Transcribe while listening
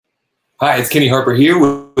Hi, it's Kenny Harper here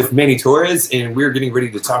with Manny Torres, and we're getting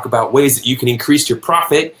ready to talk about ways that you can increase your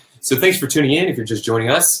profit. So thanks for tuning in if you're just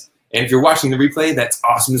joining us. And if you're watching the replay, that's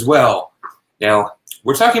awesome as well. Now,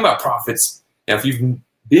 we're talking about profits. Now, if you've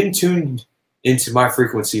been tuned into my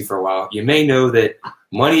frequency for a while, you may know that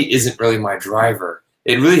money isn't really my driver.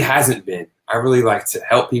 It really hasn't been. I really like to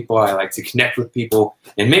help people. I like to connect with people.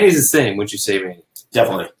 And Manny's the same, wouldn't you say, Manny?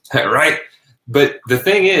 Definitely. Right? But the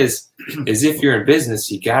thing is if you're in business,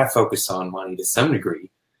 you got to focus on money to some degree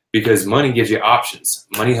because money gives you options.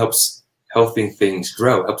 Money helps helping things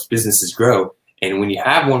grow, helps businesses grow. And when you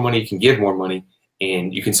have more money, you can give more money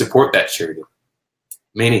and you can support that charity.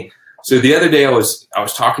 Manny, so the other day I was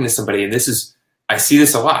talking to somebody, and I see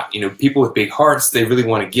this a lot. You know, people with big hearts, they really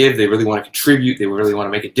want to give, they really want to contribute, they really want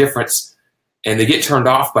to make a difference, and they get turned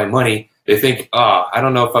off by money. They think, I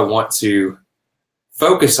don't know if I want to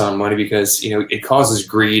focus on money because, you know, it causes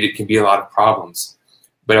greed. It can be a lot of problems.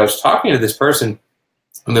 But I was talking to this person,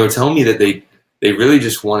 and they were telling me that they really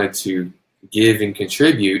just wanted to give and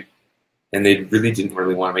contribute, and they really didn't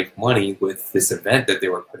really want to make money with this event that they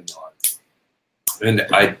were putting on. And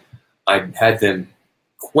I had them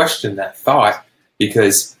question that thought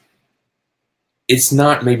because it's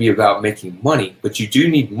not maybe about making money, but you do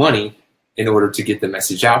need money in order to get the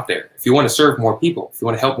message out there. If you want to serve more people, if you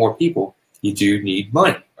want to help more people, you do need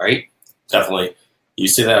money, right? Definitely. You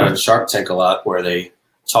see that on Shark Tank a lot where they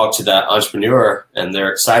talk to that entrepreneur and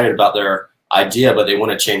they're excited about their idea, but they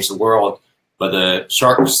want to change the world. But the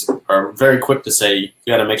sharks are very quick to say, you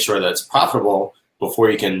got to make sure that it's profitable before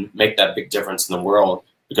you can make that big difference in the world.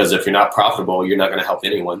 Because if you're not profitable, you're not going to help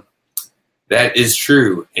anyone. That is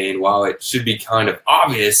true. And while it should be kind of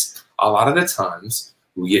obvious, a lot of the times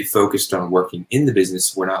we get focused on working in the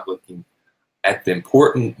business. We're not looking at the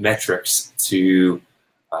important metrics to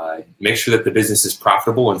make sure that the business is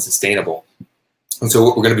profitable and sustainable. And so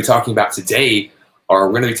what we're going to be talking about today we're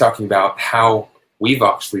going to be talking about how we've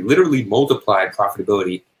actually literally multiplied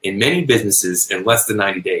profitability in many businesses in less than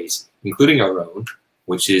 90 days, including our own,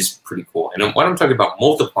 which is pretty cool. And when I'm talking about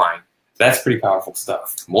multiplying, that's pretty powerful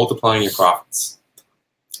stuff, multiplying your profits.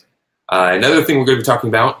 Another thing we're going to be talking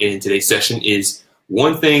about in today's session is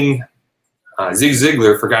one thing Zig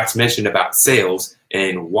Ziglar forgot to mention about sales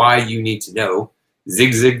and why you need to know.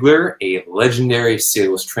 Zig Ziglar, a legendary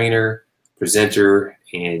sales trainer, presenter,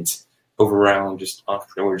 and overall just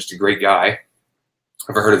entrepreneur, just a great guy.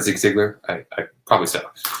 Ever heard of Zig Ziglar? I probably so.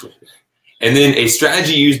 And then a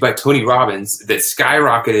strategy used by Tony Robbins that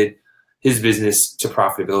skyrocketed his business to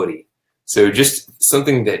profitability. So just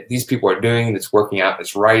something that these people are doing that's working out,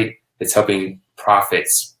 that's right, that's helping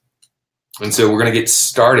profits. And so we're going to get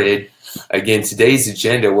started. Again, today's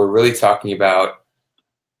agenda, we're really talking about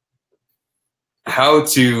how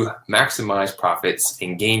to maximize profits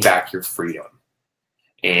and gain back your freedom.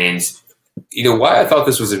 And, you know, why I thought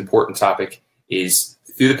this was an important topic is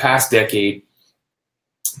through the past decade,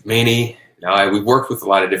 Manny and I, we've worked with a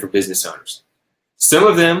lot of different business owners. Some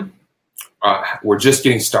of them were just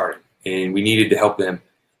getting started, and we needed to help them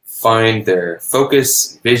find their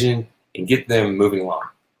focus, vision, and get them moving along.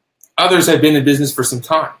 Others had been in business for some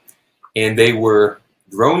time, and they were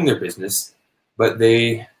growing their business, but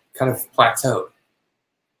they kind of plateaued.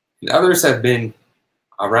 And others have been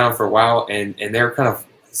around for a while, and they're kind of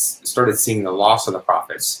started seeing the loss of the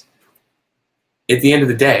profits. At the end of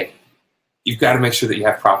the day, you've got to make sure that you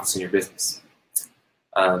have profits in your business.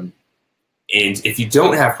 And if you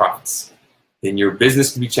don't have profits, then your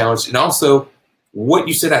business can be challenged. And also, what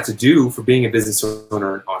you set out to do for being a business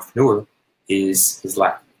owner and entrepreneur is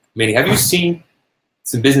lacking. Manny, have you seen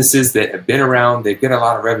some businesses that have been around, they've got a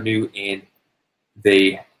lot of revenue, and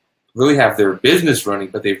they really have their business running,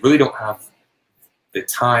 but they really don't have the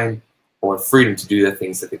time or freedom to do the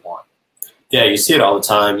things that they want? Yeah, you see it all the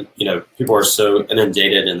time. You know, people are so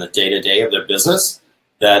inundated in the day-to-day of their business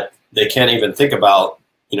that they can't even think about,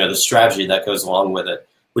 you know, the strategy that goes along with it,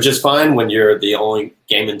 which is fine when you're the only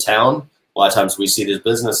game in town. A lot of times we see these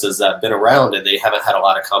businesses that have been around and they haven't had a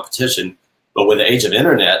lot of competition. But with the age of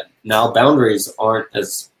internet, now boundaries aren't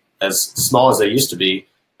as small as they used to be.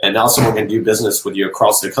 And now someone can do business with you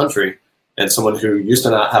across the country. And someone who used to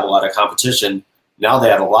not have a lot of competition, now they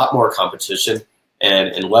have a lot more competition. And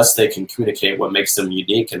unless they can communicate what makes them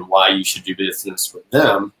unique and why you should do business with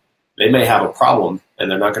them, they may have a problem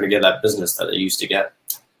and they're not going to get that business that they used to get.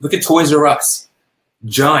 Look at Toys R Us.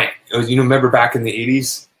 Giant. You know, remember back in the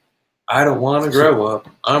 80s? I don't want to grow up.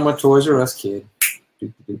 I'm a Toys R Us kid.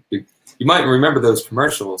 You might remember those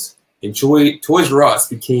commercials. And Toys R Us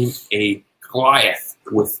became a Goliath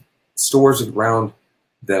with stores around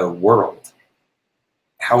the world.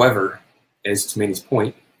 However, as to Manny's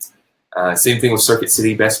point, same thing with Circuit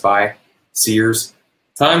City, Best Buy. Sears.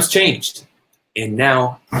 Times changed, and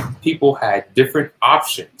now people had different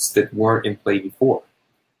options that weren't in play before.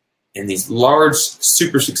 And these large,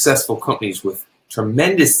 super successful companies with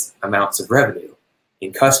tremendous amounts of revenue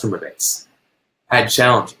and customer base had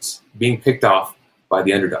challenges being picked off by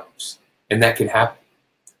the underdogs. And that can happen.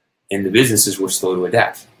 And the businesses were slow to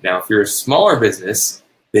adapt. Now, if you're a smaller business,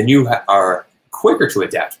 then you are quicker to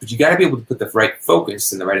adapt, but you got to be able to put the right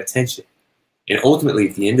focus and the right attention. And ultimately,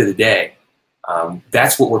 at the end of the day,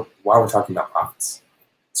 that's why we're talking about profits.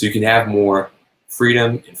 So you can have more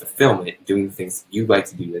freedom and fulfillment doing the things that you like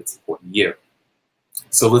to do that's important to you.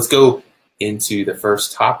 So let's go into the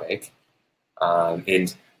first topic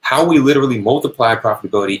and how we literally multiply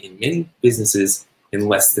profitability in many businesses in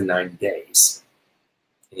less than 90 days.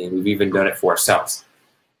 And we've even done it for ourselves.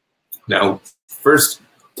 Now, first,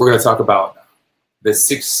 we're going to talk about the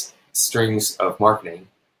 6 strings of marketing.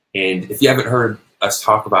 And if you haven't heard us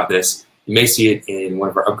talk about this, you may see it in one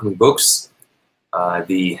of our upcoming books,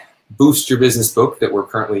 the Boost Your Business book that we're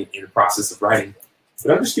currently in the process of writing.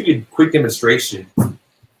 But I'll just give you a quick demonstration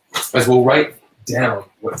as we'll write down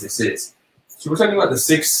what this is. So we're talking about the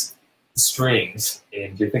 6 strings,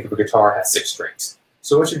 and you think of a guitar has 6 strings.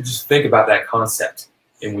 So I want you to just think about that concept.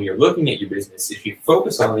 And when you're looking at your business, if you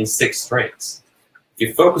focus on these 6 strings, if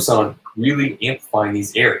you focus on really amplifying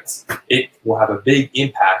these areas, it will have a big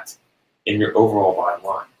impact in your overall bottom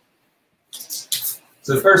line.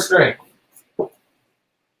 So the first string.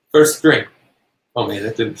 Oh man,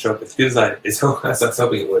 that didn't show up as good as I was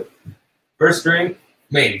hoping it would. First string,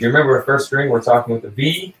 Manny, do you remember our first string? We're talking with the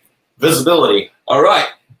V. Visibility. All right.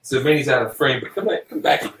 So Manny's out of frame, but come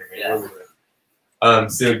back in here. Yeah.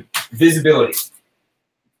 So visibility.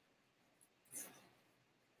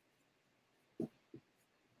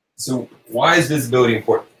 So why is visibility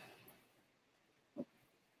important?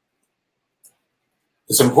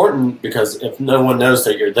 It's important because if no one knows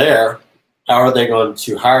that you're there, how are they going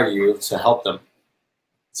to hire you to help them?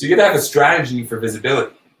 So you got to have a strategy for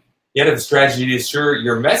visibility. You got to have a strategy to ensure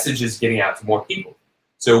your message is getting out to more people.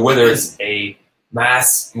 So whether it's a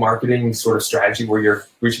mass marketing sort of strategy where you're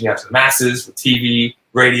reaching out to the masses with TV,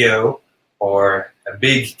 radio, or a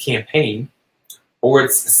big campaign, or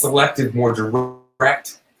it's selective, more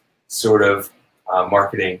direct sort of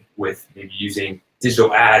marketing with maybe using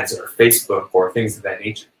digital ads or Facebook or things of that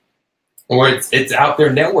nature. Or it's out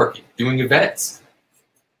there networking, doing events.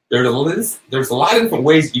 There's a lot of different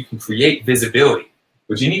ways you can create visibility,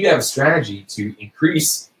 but you need to have a strategy to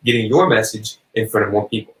increase getting your message in front of more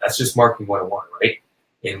people. That's just marketing 101, right?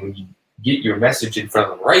 And when you get your message in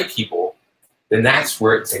front of the right people, then that's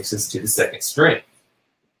where it takes us to the second string.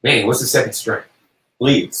 Man, what's the second string?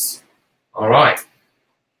 Leads. All right.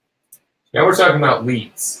 Now we're talking about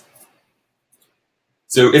leads.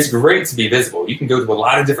 So it's great to be visible. You can go to a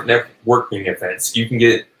lot of different networking events. You can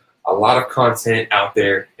get a lot of content out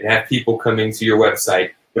there and have people coming to your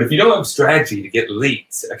website. But if you don't have a strategy to get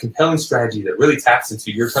leads, a compelling strategy that really taps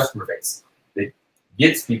into your customer base, that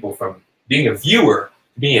gets people from being a viewer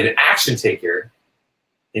to being an action taker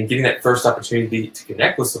and getting that first opportunity to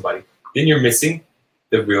connect with somebody, then you're missing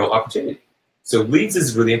the real opportunity. So leads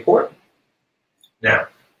is really important. Now,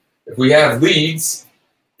 if we have leads,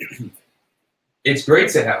 it's great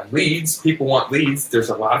to have leads. People want leads. There's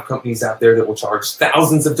a lot of companies out there that will charge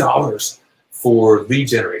thousands of dollars for lead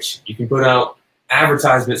generation. You can put out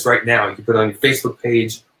advertisements right now. You can put it on your Facebook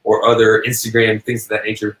page or other Instagram, things of that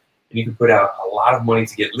nature, and you can put out a lot of money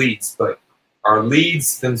to get leads. But are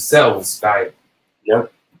leads themselves valuable?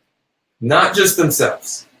 Yep. Not just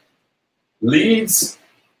themselves. Leads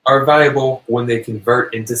are valuable when they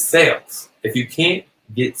convert into sales. If you can't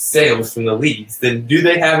get sales from the leads, then do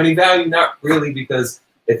they have any value? Not really, because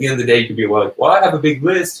at the end of the day, you could be like, well, I have a big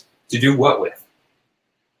list to do what with?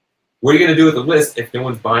 What are you going to do with the list if no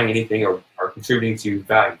one's buying anything or contributing to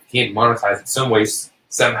value? You can't monetize it some ways,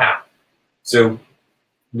 somehow. So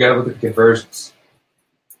you got to look at the conversions.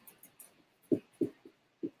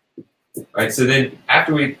 All right, so then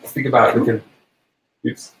after we think about the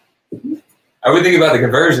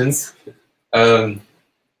conversions,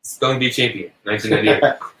 Spelling Bee champion,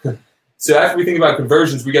 1998. So after we think about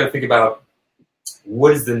conversions, we got to think about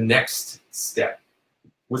what is the next step.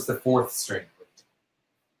 What's the fourth string?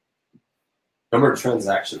 Number of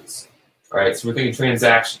transactions. All right, so we're thinking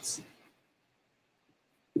transactions.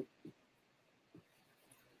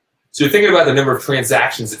 So you're thinking about the number of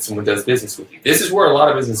transactions that someone does business with you. This is where a lot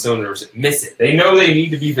of business owners miss it. They know they need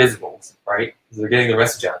to be visible, right? Because they're getting the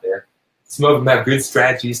message out there. Some of them have good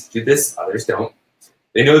strategies to do this, others don't.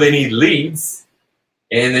 They know they need leads,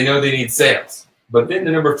 and they know they need sales. But then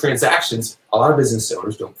the number of transactions, a lot of business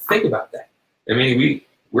owners don't think about that. I mean,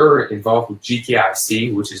 we're involved with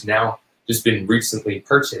GKIC, which has now just been recently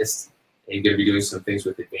purchased, and going to be doing some things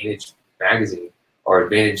with Advantage Magazine or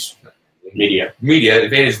Advantage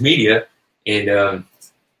Advantage Media. And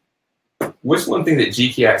what's one thing that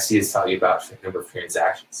GKIC has taught you about the number of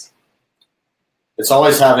transactions? It's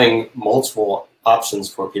always having multiple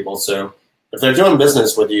options for people. So if they're doing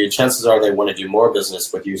business with you, chances are they want to do more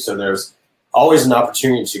business with you. So there's always an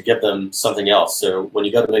opportunity to give them something else. So when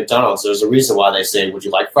you go to McDonald's, there's a reason why they say, would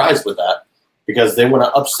you like fries with that? Because they want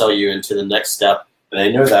to upsell you into the next step. And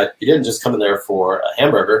they know that you didn't just come in there for a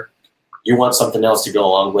hamburger. You want something else to go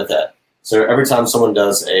along with it. So every time someone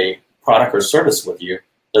does a product or service with you,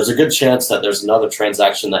 there's a good chance that there's another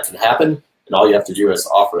transaction that can happen, and all you have to do is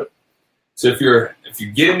offer it. So if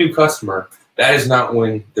you get a new customer, that is not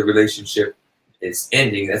when the relationship is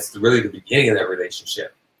ending. That's really the beginning of that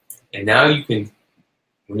relationship. And now you can,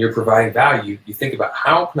 when you're providing value, you think about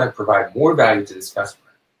how can I provide more value to this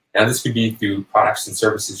customer? Now this could be through products and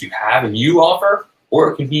services you have and you offer,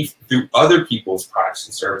 or it can be through other people's products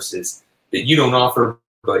and services that you don't offer,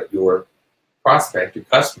 but your prospect, your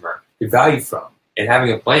customer, get value from. And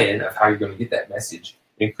having a plan of how you're going to get that message,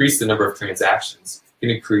 increase the number of transactions, can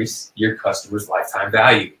increase your customer's lifetime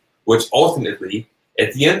value, which ultimately,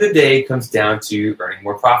 at the end of the day, comes down to earning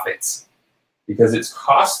more profits because it's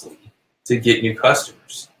costly to get new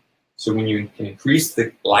customers. So when you can increase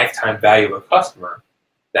the lifetime value of a customer,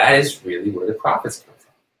 that is really where the profits come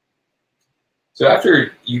from. So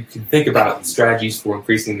after you can think about the strategies for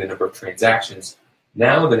increasing the number of transactions,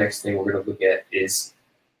 now the next thing we're going to look at is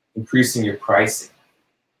increasing your pricing.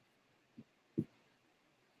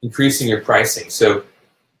 Increasing your pricing. So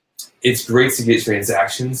it's great to get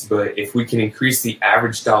transactions, but if we can increase the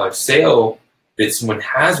average dollar sale that someone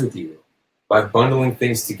has with you by bundling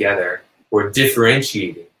things together or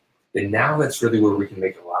differentiating, then now that's really where we can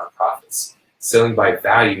make a lot of profits. Selling by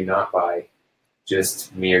value, not by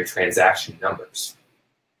just mere transaction numbers.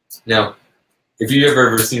 Now, if you've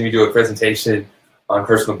ever seen me do a presentation on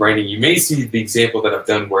personal branding, you may see the example that I've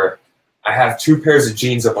done where I have two pairs of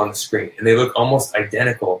jeans up on the screen and they look almost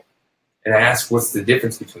identical. And I ask, what's the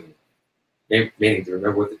difference between them? Meaning, do you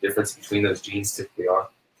remember what the difference between those jeans typically are?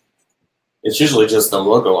 It's usually just the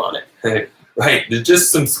logo on it. Right, there's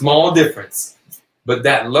just some small difference. But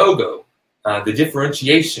that logo, the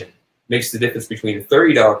differentiation, makes the difference between a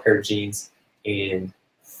 $30 pair of jeans and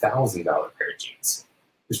a $1,000 pair of jeans.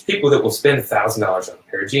 There's people that will spend $1,000 on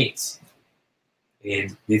a pair of jeans. And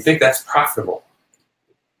do you think that's profitable?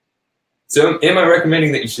 So am I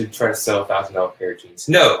recommending that you should try to sell a $1,000 pair of jeans?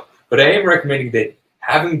 No, but I am recommending that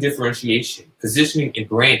having differentiation, positioning, and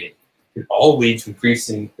branding can all lead to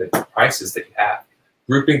increasing the prices that you have.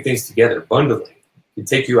 Grouping things together, bundling, can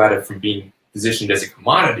take you out of from being positioned as a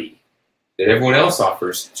commodity that everyone else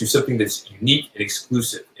offers to something that's unique and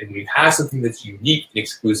exclusive. And when you have something that's unique and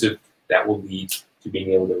exclusive, that will lead to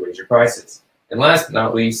being able to raise your prices. And last but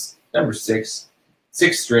not least, number 6,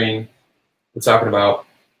 sixth string, we're talking about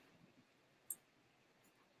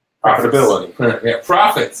profitability. Yeah,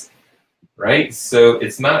 profits, right? So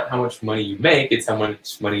it's not how much money you make, it's how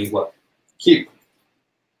much money you keep.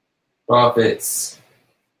 Profits.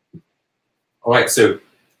 All right, so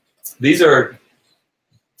these are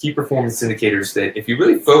key performance indicators that if you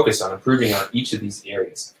really focus on improving on each of these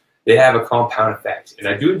areas, they have a compound effect. And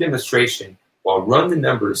I do a demonstration while run the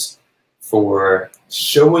numbers for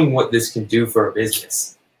showing what this can do for a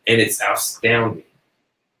business. And it's astounding.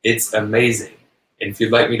 It's amazing. And if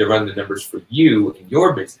you'd like me to run the numbers for you and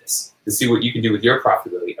your business to see what you can do with your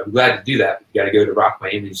profitability, I'm glad to do that. You got to go to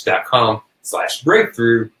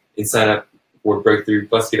rockmyimage.com/breakthrough and sign up for Breakthrough,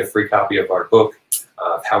 plus get a free copy of our book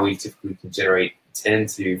of how we typically can generate 10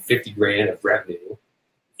 to 50 grand of revenue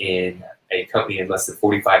in a company in less than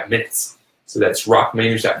 45 minutes. So that's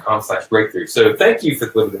rockmyimage.com/breakthrough. So thank you for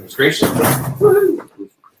the little demonstration.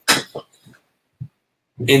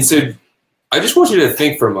 And so I just want you to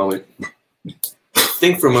think for a moment.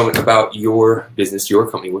 Think for a moment about your business,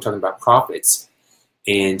 your company. We're talking about profits.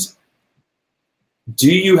 And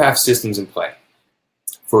do you have systems in play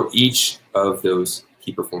for each of those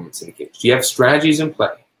key performance indicators? Do you have strategies in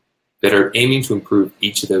play that are aiming to improve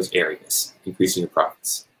each of those areas, increasing your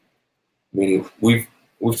profits? Meaning, we've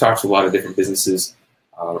talked to a lot of different businesses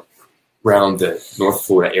around the North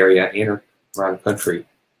Florida area and around the country.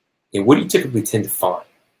 And what do you typically tend to find?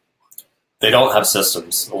 They don't have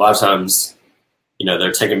systems. A lot of times,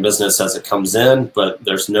 they're taking business as it comes in, but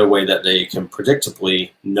there's no way that they can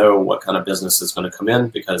predictably know what kind of business is going to come in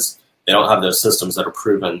because they don't have those systems that are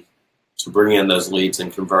proven to bring in those leads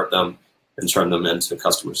and convert them and turn them into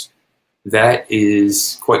customers. That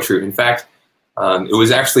is quite true. In fact, it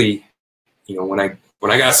was actually, when I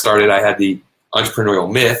when I got started, I had the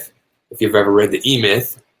entrepreneurial myth. If you've ever read The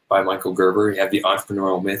E-Myth by Michael Gerber, you have the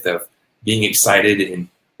entrepreneurial myth of being excited and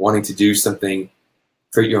wanting to do something,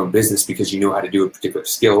 create your own business because you know how to do a particular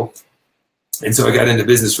skill. And so I got into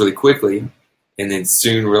business really quickly and then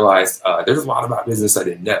soon realized there's a lot about business I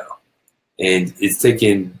didn't know. And it's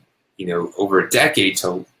taken, over a decade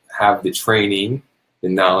to have the training, the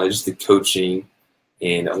knowledge, the coaching,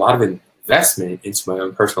 and a lot of investment into my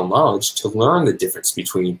own personal knowledge to learn the difference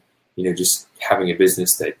between, just having a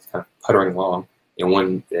business that's kind of puttering along and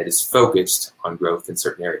one that is focused on growth in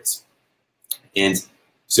certain areas. And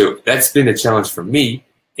so that's been a challenge for me,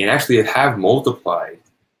 and actually I have multiplied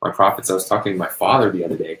my profits. I was talking to my father the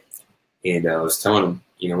other day, and I was telling him,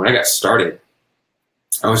 when I got started,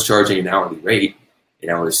 I was charging an hourly rate, and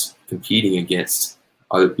I was competing against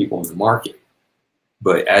other people in the market.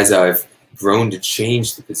 But as I've grown to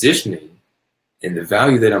change the positioning and the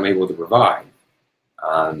value that I'm able to provide,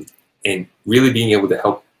 and really being able to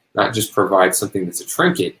help not just provide something that's a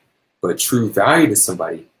trinket, but true value to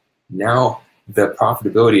somebody, now the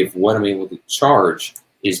profitability of what I'm able to charge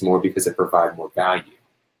is more because I provide more value.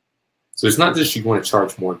 So it's not just you want to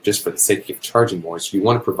charge more just for the sake of charging more, it's you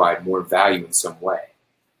want to provide more value in some way.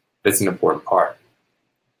 That's an important part.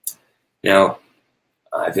 Now,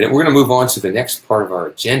 then we're going to move on to the next part of our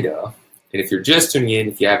agenda. And if you're just tuning in,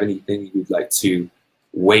 if you have anything you'd like to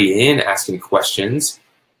weigh in, ask any questions,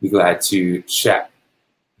 be glad to chat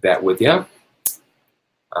that with you.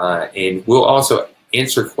 And we'll also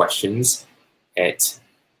answer questions at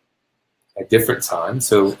a different time.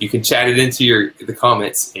 So you can chat it into the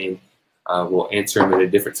comments, and we'll answer them at a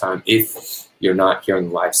different time. If you're not here on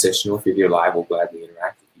the live session, or if you're here live, we'll gladly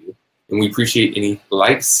interact with you. And we appreciate any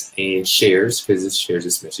likes and shares, because this shares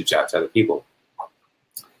this message out to other people.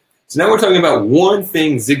 So now we're talking about one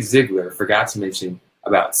thing Zig Ziglar forgot to mention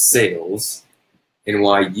about sales and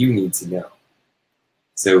why you need to know.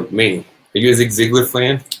 So, Manny, are you a Zig Ziglar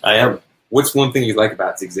fan? I am. What's one thing you like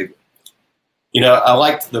about Zig Ziglar? I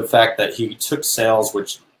liked the fact that he took sales,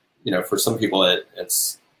 which, for some people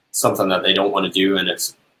it's something that they don't want to do, and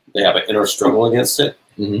they have an inner struggle against it.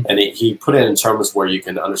 Mm-hmm. And he put it in terms where you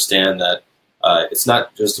can understand that it's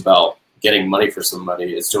not just about getting money for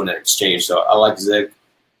somebody, it's doing an exchange. So I like Zig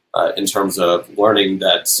in terms of learning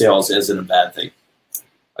that sales isn't a bad thing.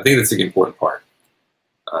 I think that's an important part.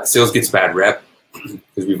 Sales gets a bad rep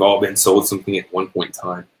because we've all been sold something at one point in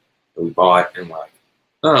time that we bought, and we're like,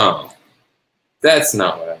 oh, that's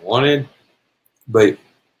not what I wanted. But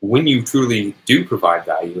when you truly do provide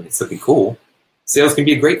value and it's something cool, sales can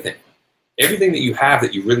be a great thing. Everything that you have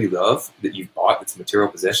that you really love, that you've bought that's a material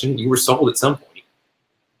possession, you were sold at some point.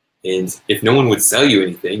 And if no one would sell you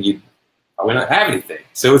anything, you'd probably not have anything.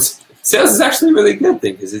 So sales is actually a really good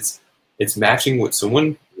thing, because it's matching what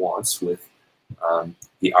someone wants with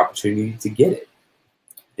the opportunity to get it.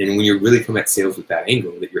 And when you really come at sales with that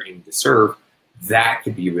angle that you're aiming to serve, that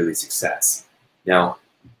could be really success. Now,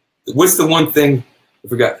 what's the one thing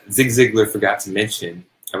Zig Ziglar forgot to mention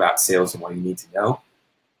about sales and why you need to know?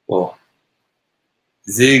 Well,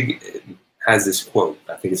 Zig has this quote.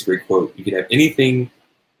 I think it's a great quote. You can have anything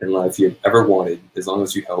in life you've ever wanted as long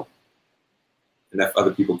as you help enough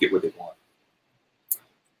other people get what they want.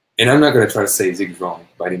 And I'm not going to try to say Zig's wrong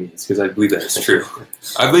by any means, because I believe that is true.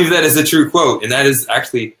 I believe that is a true quote, and that is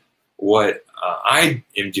actually what I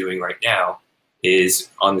am doing right now, is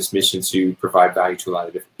on this mission to provide value to a lot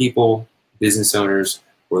of different people, business owners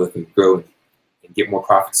who are looking to grow and get more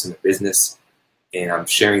profits in their business. And I'm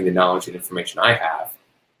sharing the knowledge and information I have,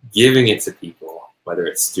 giving it to people, whether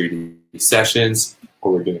it's through these sessions,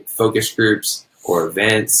 or we're doing focus groups, or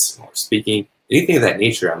events, or speaking, anything of that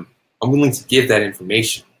nature. I'm willing to give that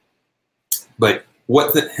information. But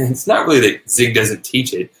it's not really that Zig doesn't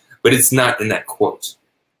teach it, but it's not in that quote.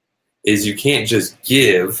 Is you can't just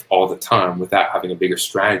give all the time without having a bigger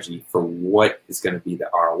strategy for what is going to be the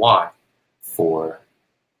ROI for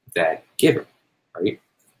that giver, right?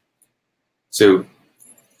 So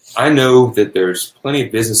I know that there's plenty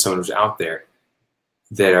of business owners out there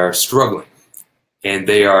that are struggling, and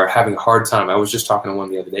they are having a hard time. I was just talking to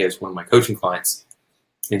one the other day. It was one of my coaching clients,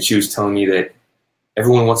 and she was telling me that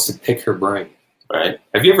everyone wants to pick her brain. Right?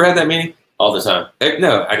 Have you ever had that meeting? All the time.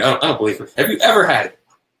 No, I don't believe it. Have you ever had it?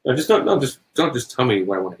 No, don't just tell me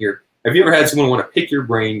what I want to hear. Have you ever had someone want to pick your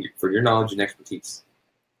brain for your knowledge and expertise?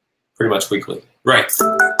 Pretty much weekly. Right.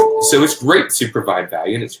 So it's great to provide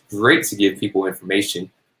value, and it's great to give people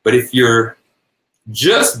information. But if you're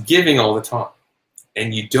just giving all the time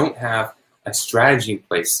and you don't have a strategy in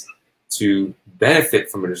place to benefit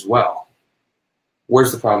from it as well,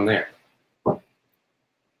 where's the problem there?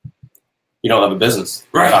 You don't have a business.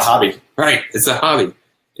 Right. It's a hobby. Right. It's a hobby.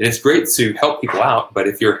 And it's great to help people out, but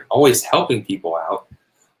if you're always helping people out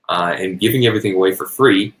and giving everything away for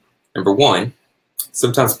free, number one,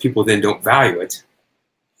 sometimes people then don't value it.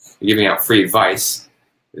 You're giving out free advice.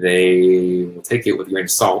 They will take it with a grain of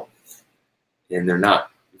salt, and they're not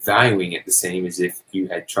valuing it the same as if you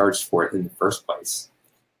had charged for it in the first place.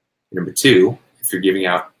 Number two, if you're giving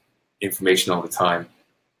out information all the time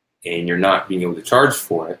and you're not being able to charge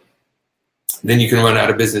for it, then you can run out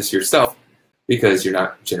of business yourself because you're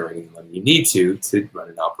not generating the money you need to run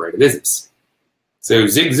and operate a business. So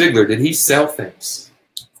Zig Ziglar, did he sell things?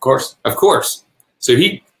 Of course. Of course. So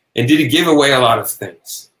did he give away a lot of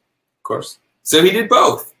things? Of course. So he did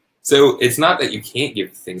both. So it's not that you can't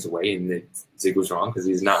give things away and that Zig was wrong, because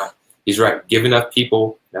he's not. He's right. Give enough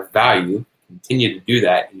people enough value, continue to do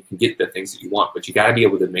that, and you can get the things that you want. But you got to be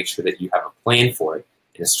able to make sure that you have a plan for it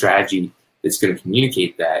and a strategy that's going to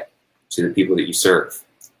communicate that to the people that you serve.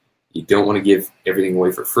 You don't want to give everything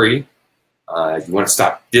away for free. You want to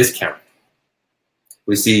stop discounting.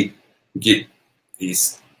 We get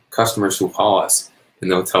these customers who call us and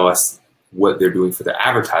they'll tell us what they're doing for their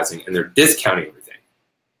advertising, and they're discounting everything.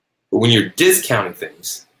 But when you're discounting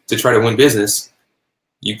things to try to win business,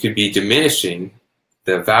 you could be diminishing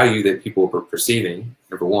the value that people are perceiving,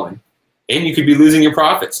 number one, and you could be losing your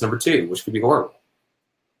profits, number two, which could be horrible.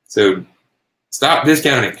 So stop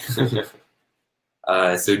discounting.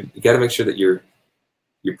 So you got to make sure that you're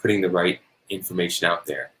putting the right information out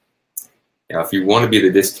there. Now, if you want to be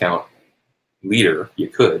the discount leader, you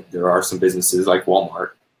could. There are some businesses like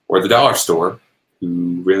Walmart or the dollar store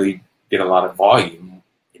who really get a lot of volume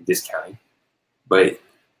in discounting. But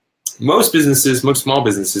most small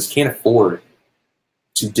businesses can't afford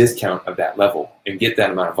to discount at that level and get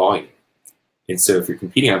that amount of volume. And so if you're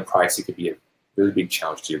competing on price, it could be a really big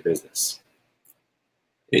challenge to your business.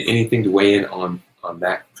 Anything to weigh in on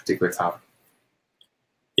that particular topic?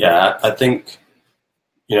 Yeah, I think,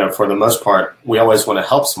 for the most part, we always want to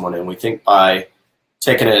help someone, and we think by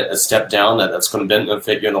taking it a step down that's going to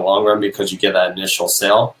benefit you in the long run because you get that initial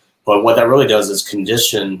sale. But what that really does is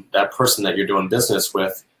condition that person that you're doing business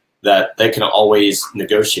with that they can always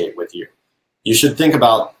negotiate with you. You should think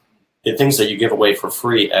about the things that you give away for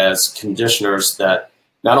free as conditioners that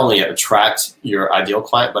not only attract your ideal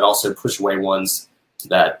client, but also push away ones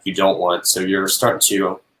that you don't want. So you're starting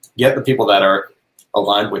to get the people that are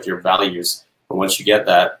aligned with your values. And once you get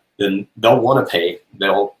that, then they'll want to pay.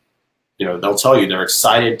 They'll tell you they're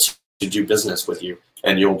excited to do business with you,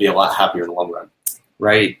 and you'll be a lot happier in the long run.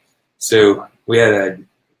 Right. So we had a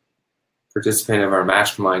participant of our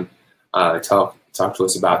mastermind talk to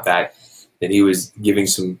us about that he was giving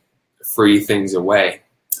some free things away.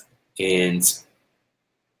 And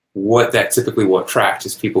what that typically will attract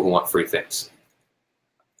is people who want free things.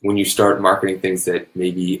 When you start marketing things that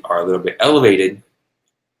maybe are a little bit elevated,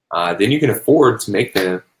 then you can afford to make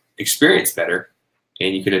the experience better,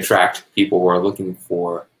 and you can attract people who are looking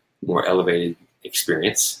for more elevated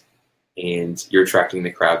experience, and you're attracting the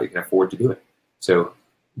crowd that can afford to do it. So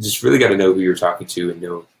you just really got to know who you're talking to and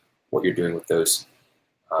know what you're doing with those.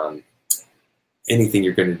 Anything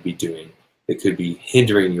you're going to be doing that could be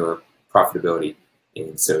hindering your profitability,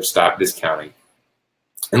 and so stop discounting.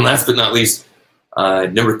 And last but not least,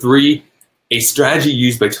 number three, a strategy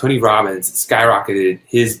used by Tony Robbins skyrocketed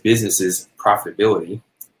his business's profitability.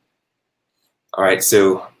 All right,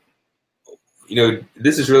 so,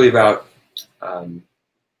 this is really about,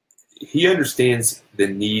 he understands the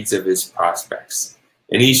needs of his prospects,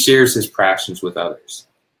 and he shares his passions with others.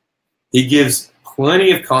 He gives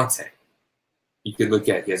plenty of content. You could look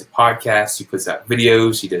at, he has a podcast, he puts out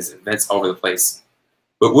videos, he does events all over the place.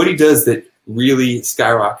 But what he does that really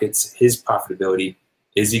skyrockets his profitability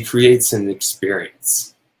is he creates an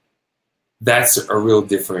experience. That's a real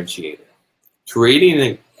differentiator.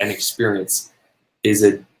 Creating an experience is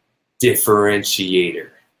a differentiator.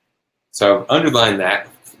 So I've underlined that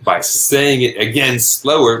by saying it again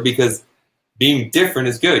slower, because being different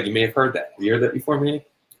is good. You may have heard that. Have you heard that before, Manny?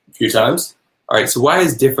 A few times. All right, so why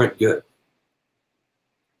is different good?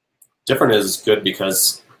 Different is good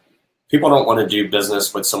because people don't want to do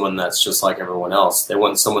business with someone that's just like everyone else. They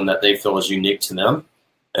want someone that they feel is unique to them.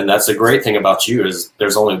 And that's the great thing about you is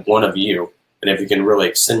there's only one of you. And if you can really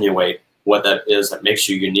accentuate what that is that makes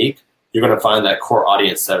you unique, you're going to find that core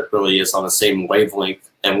audience that really is on the same wavelength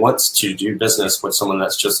and wants to do business with someone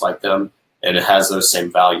that's just like them and it has those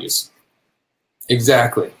same values.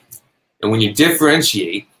 Exactly. And when you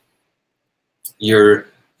differentiate, you're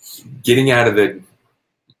getting out of the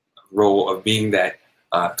role of being that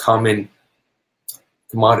common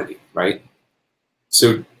commodity, right?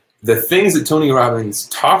 So the things that Tony Robbins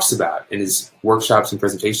talks about in his workshops and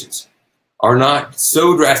presentations are not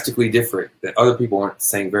so drastically different that other people aren't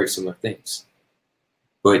saying very similar things.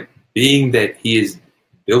 But being that he has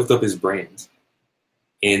built up his brand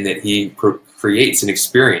and that he creates an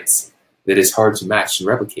experience that is hard to match and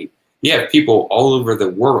replicate, you have people all over the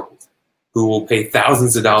world who will pay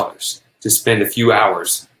thousands of dollars to spend a few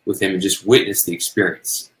hours with him and just witness the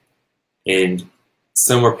experience. And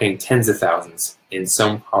some are paying tens of thousands, and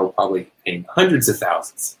some are probably paying hundreds of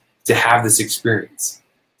thousands to have this experience.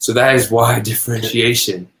 So that is why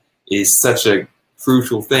differentiation is such a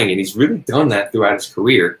crucial thing. And he's really done that throughout his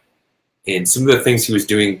career. And some of the things he was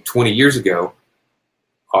doing 20 years ago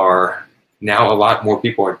are now a lot more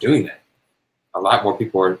people are doing that. A lot more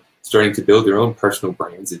people are starting to build their own personal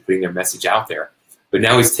brands and putting their message out there. But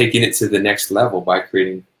now he's taking it to the next level by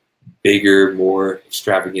creating bigger, more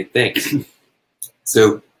extravagant things.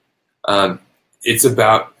 So it's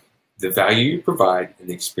about the value you provide and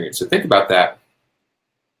the experience. So think about that.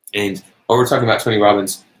 And while we're talking about Tony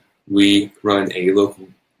Robbins, we run a local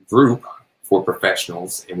group for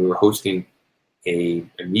professionals, and we were hosting a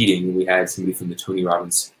meeting. We had somebody from the Tony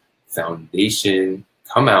Robbins Foundation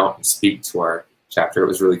come out and speak to our chapter. It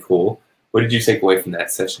was really cool. What did you take away from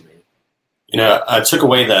that session, man? You know, I took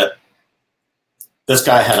away that this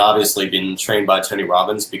guy had obviously been trained by Tony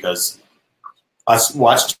Robbins, because I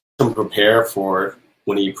watched him prepare for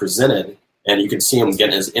when he presented, and you could see him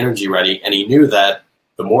getting his energy ready, and he knew that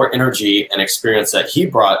the more energy and experience that he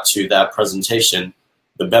brought to that presentation,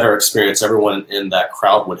 the better experience everyone in that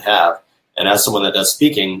crowd would have. And as someone that does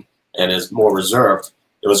speaking and is more reserved,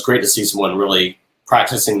 it was great to see someone really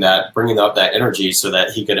practicing that, bringing up that energy so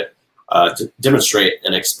that he could demonstrate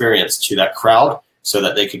an experience to that crowd so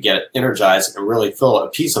that they could get energized and really feel a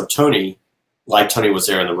piece of Tony like Tony was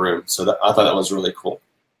there in the room. So I thought that was really cool.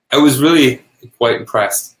 I was really quite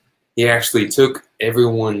impressed. He actually took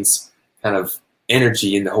everyone's kind of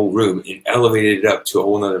energy in the whole room and elevated it up to a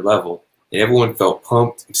whole nother level. And everyone felt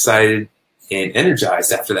pumped, excited, and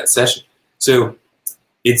energized after that session. So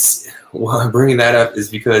why I'm bringing that up is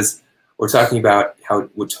because we're talking about how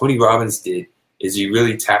what Tony Robbins did is he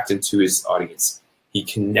really tapped into his audience. He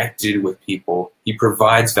connected with people. He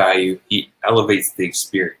provides value. He elevates the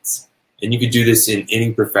experience. And you could do this in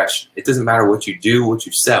any profession. It doesn't matter what you do, what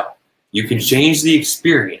you sell. You can change the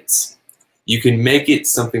experience. You can make it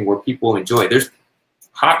something where people enjoy. There's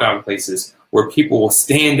hot dog places where people will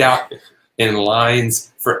stand out in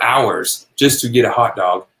lines for hours just to get a hot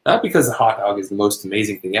dog. Not because the hot dog is the most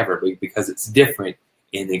amazing thing ever, but because it's different,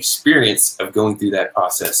 and the experience of going through that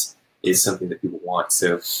process is something that people want.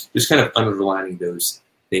 So just kind of underlining those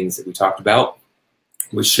things that we talked about.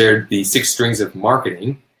 We shared the 6 strings of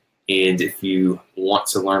marketing. And if you want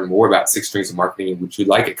to learn more about 6 strings of marketing, would you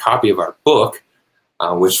like a copy of our book,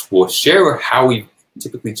 which will share how we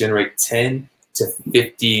typically generate 10 to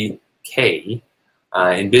 50K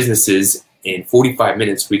in businesses in 45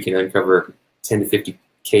 minutes, we can uncover 10 to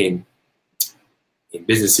 50K in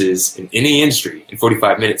businesses in any industry in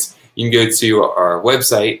 45 minutes. You can go to our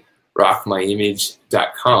website,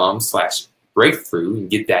 rockmyimage.com/breakthrough, and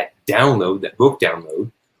get that download, that book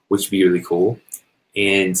download, which would be really cool.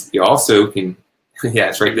 And you also can, yeah,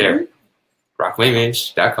 it's right there,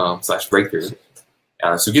 rockmyimage.com/breakthrough.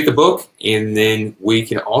 So get the book, and then we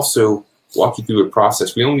can also walk you through a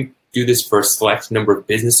process. We only do this for a select number of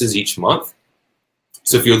businesses each month.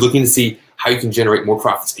 So if you're looking to see how you can generate more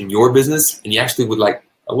profits in your business, and you actually would like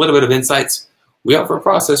a little bit of insights, we offer a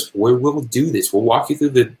process where we'll do this. We'll walk you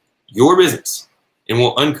through your business, and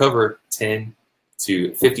we'll uncover 10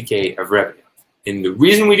 to 50K of revenue. And the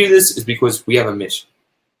reason we do this is because we have a mission.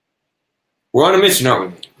 We're on a mission,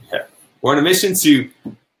 aren't we? Yeah. We're on a mission to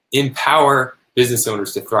empower business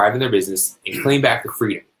owners to thrive in their business and claim back their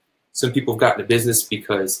freedom. Some people have gotten a business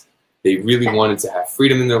because they really wanted to have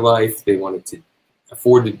freedom in their life. They wanted to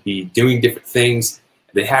afford to be doing different things.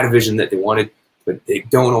 They had a vision that they wanted, but they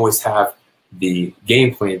don't always have the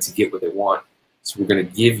game plan to get what they want. So we're going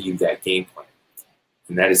to give you that game plan,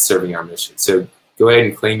 and that is serving our mission. So go ahead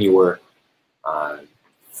and claim your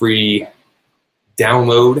free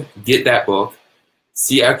download, get that book,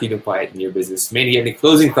 see how you can apply it in your business. Manny, any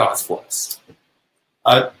closing thoughts for us?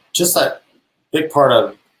 Just that big part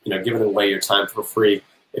of, giving away your time for free.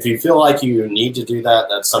 If you feel like you need to do that,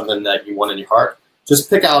 that's something that you want in your heart, just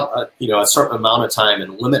pick out a certain amount of time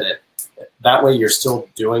and limit it. That way you're still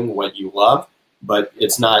doing what you love, but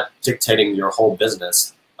it's not dictating your whole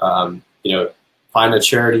business. Find a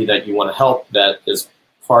charity that you want to help that is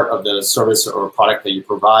part of the service or product that you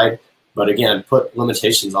provide. But again, put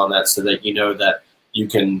limitations on that so that you know that you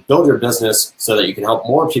can build your business so that you can help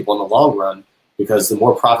more people in the long run, because the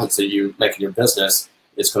more profits that you make in your business,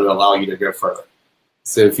 it's going to allow you to go further.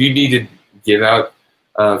 So if you need to give out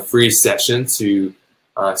a free session to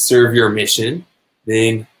serve your mission,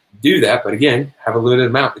 then do that. But again, have a limited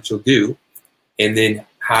amount that you'll do, and then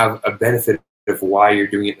have a benefit of why you're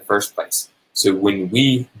doing it in the first place. So when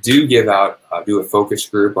we do give out, do a focus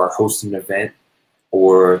group or host an event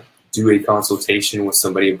or do a consultation with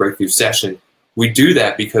somebody, a breakthrough session, we do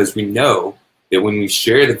that because we know that when we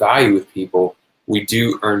share the value with people, we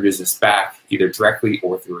do earn business back either directly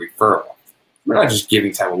or through referral. We're not just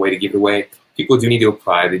giving time away to give it away. People do need to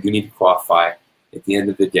apply. They do need to qualify. At the end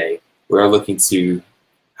of the day, we are looking to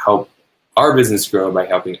help our business grow by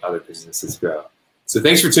helping other businesses grow. So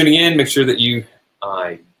thanks for tuning in. Make sure that you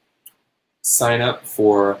sign up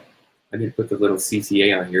for, I didn't put the little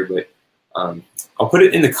CTA on here, but I'll put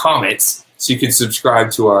it in the comments so you can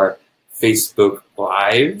subscribe to our Facebook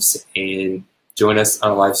Lives and join us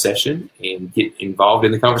on a live session and get involved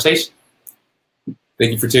in the conversation.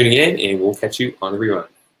 Thank you for tuning in, and we'll catch you on the rerun.